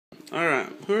Alright,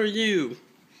 who are you?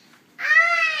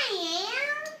 I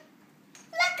am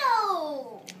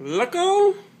Lucko.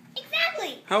 Lucko?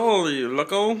 Exactly. How old are you,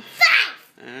 Lucko?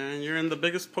 5. And you're in the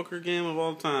biggest poker game of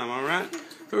all time, alright?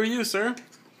 Who are you, sir?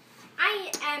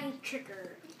 I am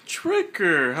Tricker.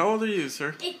 Tricker. How old are you,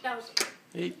 sir? 8,000.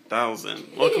 8,000.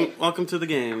 Welcome to the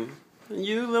game. And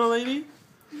you, little lady?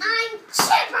 I'm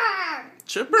Chipper.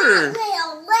 Chipper.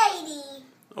 Little lady.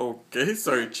 Okay,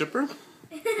 sorry, Chipper.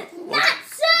 Not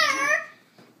sir.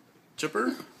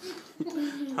 Chipper?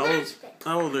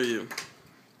 How old are you?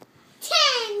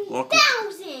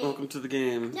 10,000. Welcome to the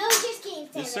game. No, just kidding.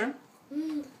 Yes, sir?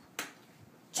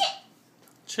 Chip.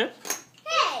 Chip?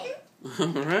 Hey.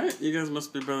 Alright, you guys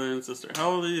must be brother and sister.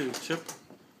 How old are you, Chip?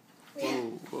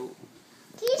 Whoa.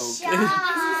 He's Okay. shy.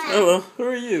 Hello, who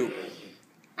are you?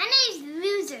 My name's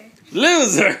Loser.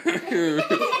 Loser!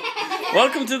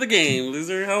 Welcome to the game,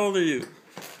 loser. How old are you?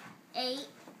 8.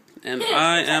 And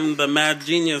I am the mad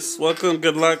genius. Welcome,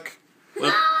 good luck. I'm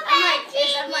like,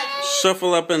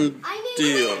 Shuffle up and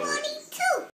deal.